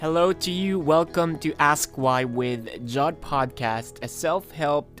Hello to you. Welcome to Ask Why with Jod Podcast, a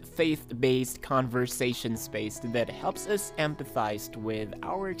self-help, faith-based conversation space that helps us empathize with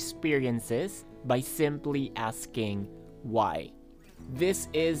our experiences by simply asking why. This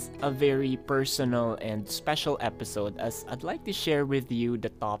is a very personal and special episode as I'd like to share with you the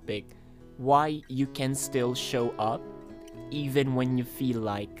topic why you can still show up even when you feel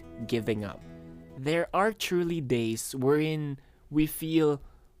like giving up. There are truly days wherein we feel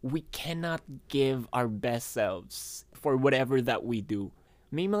we cannot give our best selves for whatever that we do.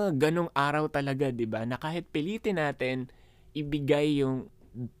 May mga ganong araw talaga, 'di ba? Na kahit pilitin natin ibigay yung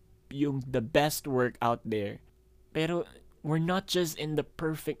the best work out there. Pero we're not just in the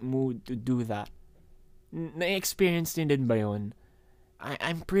perfect mood to do that. Na-experience niyo din ba 'yon?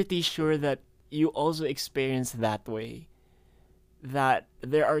 I'm pretty sure that you also experience that way. That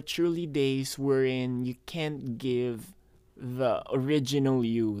there are truly days wherein you can't give the original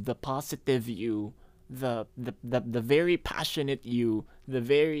you, the positive you, the very passionate you, the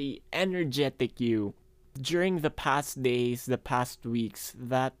very energetic you. During the past days, the past weeks,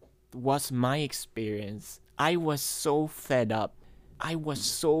 that was my experience. I was so fed up. I was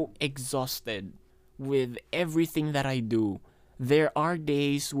so exhausted with everything that I do. There are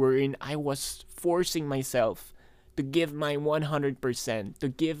days wherein I was forcing myself to give my 100%, to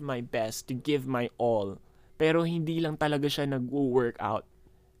give my best, to give my all. Pero hindi lang talaga siya nag-work out.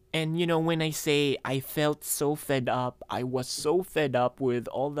 And when I say I felt so fed up, I was so fed up with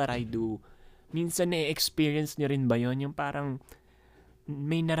all that I do, minsan na-experience niyo rin ba yun? Yung parang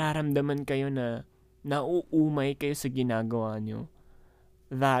may nararamdaman kayo na nauumay kayo sa ginagawa niyo.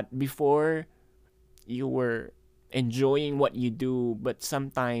 That before, you were enjoying what you do, but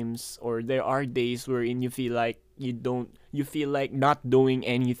sometimes, or there are days wherein you feel like you feel like not doing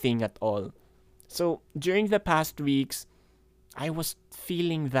anything at all. So, during the past weeks, I was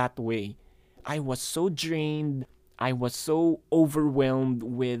feeling that way. I was so drained. I was so overwhelmed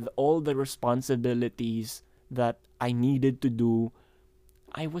with all the responsibilities that I needed to do.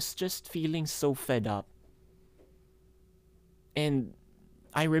 I was just feeling so fed up. And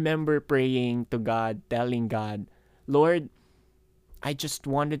I remember praying to God, telling God, Lord, I just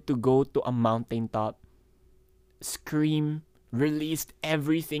wanted to go to a mountaintop, scream, release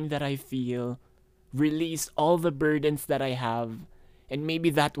everything that I feel, release all the burdens that I have, and maybe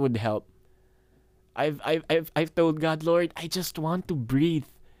that would help. I've told God, Lord, I just want to breathe.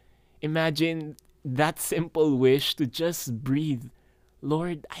 Imagine that simple wish to just breathe.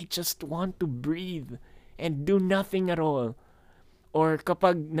 Lord, I just want to breathe and do nothing at all. Or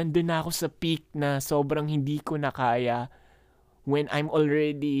kapag nandun na ako sa peak na sobrang hindi ko na kaya, when I'm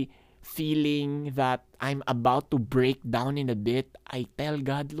already feeling that I'm about to break down in a bit, I tell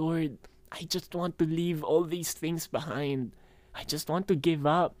God, Lord, I just want to leave all these things behind. I just want to give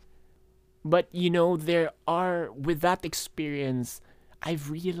up. But with that experience, I've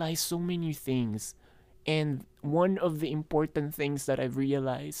realized so many things. And one of the important things that I've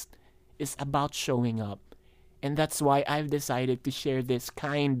realized is about showing up. And that's why I've decided to share this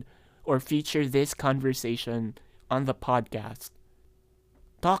feature this conversation on the podcast.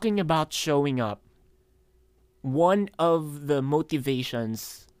 Talking about showing up, one of the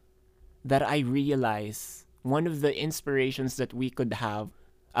motivations that I realize, one of the inspirations that we could have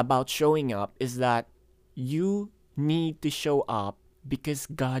about showing up is that you need to show up because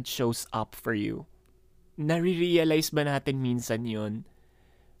God shows up for you. Nare-realize ba natin minsan yun?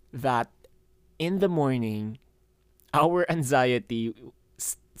 That in the morning, our anxiety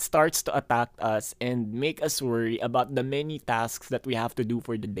starts to attack us and make us worry about the many tasks that we have to do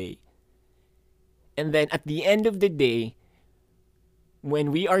for the day. And then at the end of the day,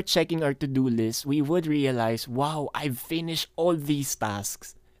 when we are checking our to-do list, we would realize, wow, I've finished all these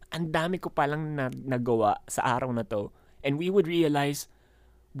tasks. Ang dami ko palang nagawa sa araw na to. And we would realize,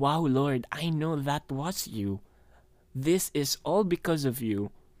 wow, Lord, I know that was you. This is all because of you.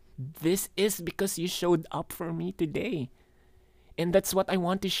 This is because you showed up for me today. And that's what I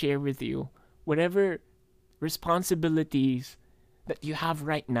want to share with you. Whatever responsibilities that you have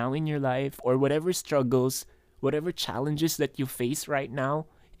right now in your life, or whatever struggles, whatever challenges that you face right now,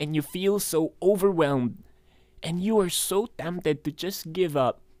 and you feel so overwhelmed, and you are so tempted to just give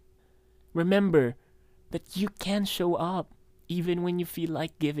up, remember that you can show up even when you feel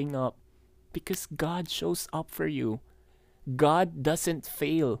like giving up, because God shows up for you. God doesn't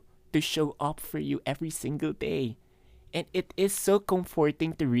fail to show up for you every single day. And it is so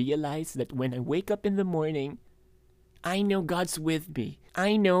comforting to realize that when I wake up in the morning, I know God's with me.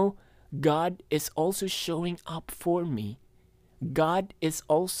 I know God is also showing up for me. God is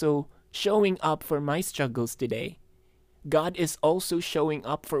also showing up for my struggles today. God is also showing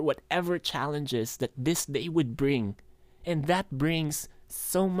up for whatever challenges that this day would bring. And that brings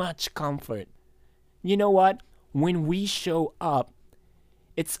so much comfort. You know what? When we show up,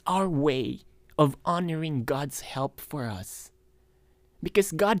 it's our way of honoring God's help for us.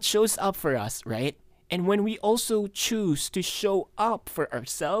 Because God shows up for us, right? And when we also choose to show up for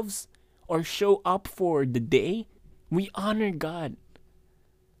ourselves or show up for the day, we honor God.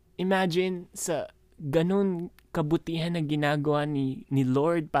 Imagine sa ganun kabutihan na ginagawa ni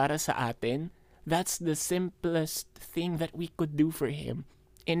Lord para sa atin, that's the simplest thing that we could do for Him.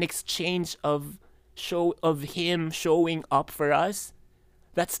 In exchange of Him showing up for us,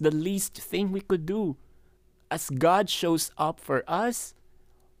 that's the least thing we could do. As God shows up for us,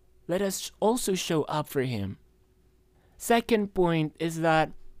 let us also show up for Him. Second point is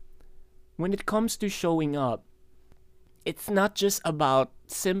that when it comes to showing up, it's not just about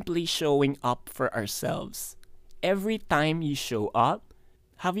simply showing up for ourselves. Every time you show up,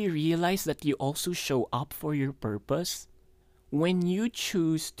 have you realized that you also show up for your purpose? When you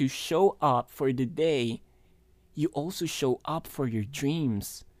choose to show up for the day, you also show up for your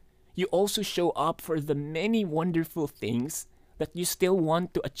dreams. You also show up for the many wonderful things that you still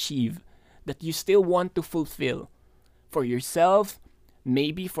want to achieve, that you still want to fulfill. For yourself,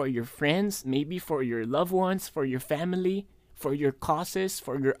 maybe for your friends, maybe for your loved ones, for your family, for your causes,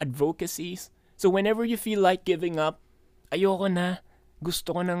 for your advocacies. So whenever you feel like giving up, ayoko na,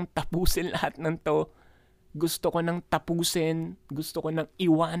 gusto ko nang tapusin lahat ng to, gusto ko nang tapusin, gusto ko nang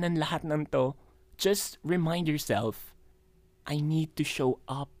iwanan lahat ng to, just remind yourself, I need to show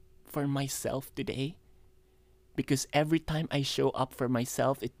up for myself today. Because every time I show up for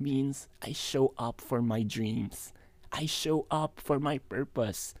myself, it means I show up for my dreams. I show up for my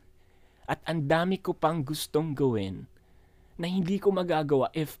purpose. At ang dami ko pang gustong gawin na hindi ko magagawa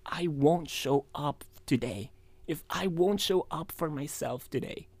if I won't show up today. If I won't show up for myself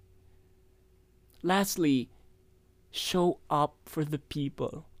today. Lastly, show up for the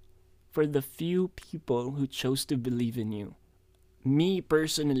people. For the few people who chose to believe in you. Me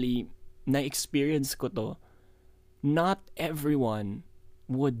personally, na-experience ko to. Not everyone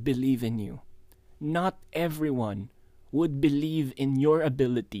would believe in you. Not everyone would believe in your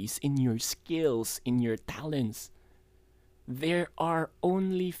abilities, in your skills, in your talents. There are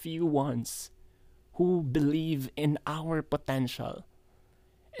only few ones who believe in our potential.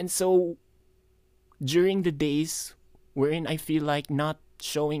 And so, during the days wherein I feel like not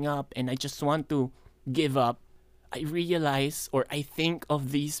showing up and I just want to give up, I realize or I think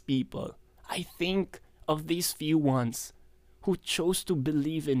of these people. I think of these few ones who chose to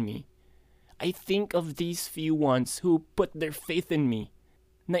believe in me. I think of these few ones who put their faith in me.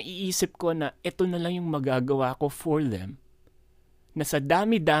 Naiisip ko na ito na lang yung magagawa ko for them. Na sa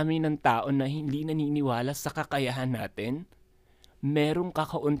dami-dami ng tao na hindi naniniwala sa kakayahan natin, merong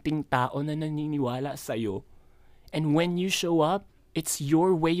kakaunting tao na naniniwala sa'yo. And when you show up, it's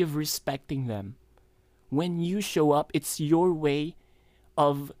your way of respecting them. When you show up, it's your way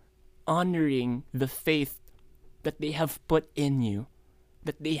of honoring the faith that they have put in you,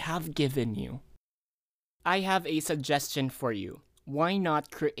 that they have given you. I have a suggestion for you. Why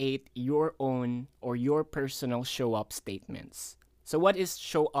not create your own or your personal show-up statements? So what is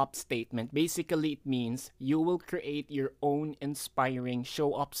show-up statement? Basically, it means you will create your own inspiring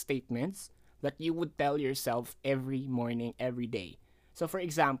show-up statements that you would tell yourself every morning, every day. So for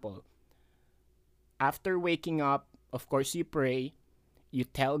example, after waking up, of course you pray, you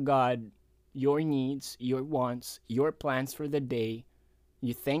tell God your needs, your wants, your plans for the day.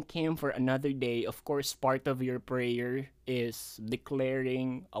 You thank Him for another day. Of course, part of your prayer is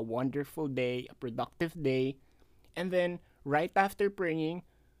declaring a wonderful day, a productive day. And then, right after praying,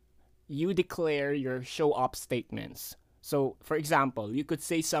 you declare your show-up statements. So, for example, you could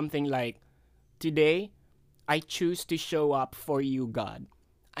say something like, today, I choose to show up for you, God.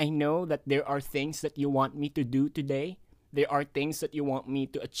 I know that there are things that you want me to do today. There are things that you want me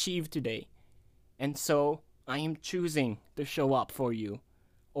to achieve today. And so, I am choosing to show up for you.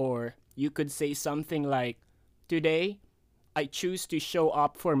 Or you could say something like, today, I choose to show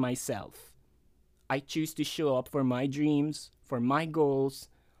up for myself. I choose to show up for my dreams, for my goals.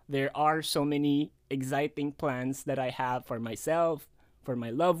 There are so many exciting plans that I have for myself, for my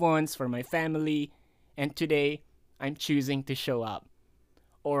loved ones, for my family. And today, I'm choosing to show up.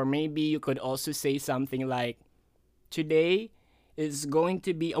 Or maybe you could also say something like, today is going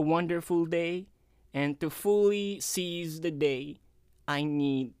to be a wonderful day. And to fully seize the day, I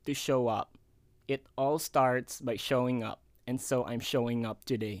need to show up. It all starts by showing up. And so I'm showing up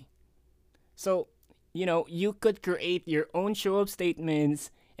today. So, you could create your own show-up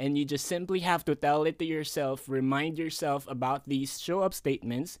statements And you just simply have to tell it to yourself, remind yourself about these show up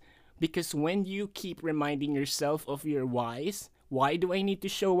statements, because when you keep reminding yourself of your whys, why do I need to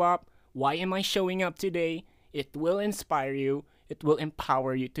show up? Why am I showing up today? It will inspire you, it will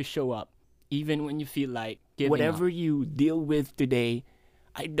empower you to show up, even when you feel like giving Whatever up. you deal with today,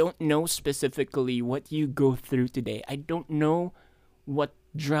 I don't know specifically what you go through today. I don't know what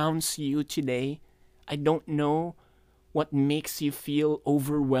drowns you today. I don't know what makes you feel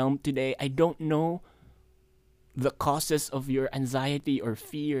overwhelmed today. I don't know the causes of your anxiety or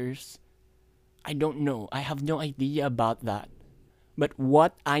fears. I don't know. I have no idea about that. But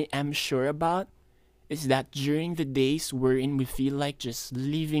what I am sure about is that during the days wherein we feel like just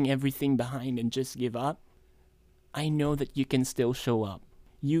leaving everything behind and just give up, I know that you can still show up.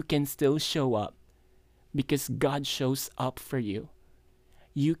 You can still show up because God shows up for you.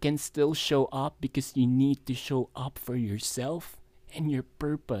 You can still show up because you need to show up for yourself and your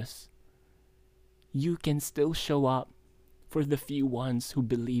purpose. You can still show up for the few ones who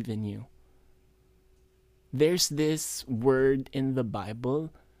believe in you. There's this word in the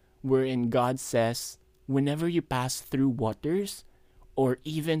Bible wherein God says, whenever you pass through waters or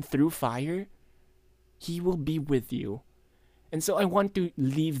even through fire, He will be with you. And so I want to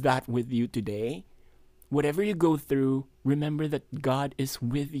leave that with you today. Whatever you go through, remember that God is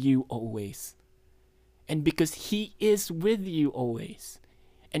with you always. And because He is with you always,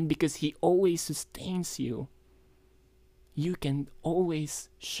 and because He always sustains you, you can always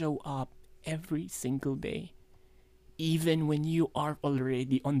show up every single day. Even when you are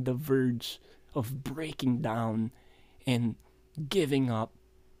already on the verge of breaking down and giving up,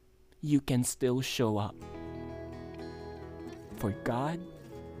 you can still show up. For God,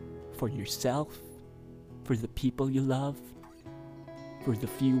 for yourself, for the people you love, for the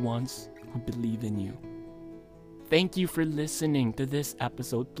few ones who believe in you. Thank you for listening to this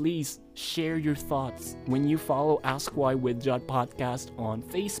episode. Please share your thoughts when you follow Ask Why with Jod Podcast on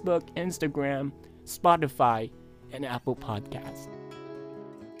Facebook, Instagram, Spotify, and Apple Podcasts.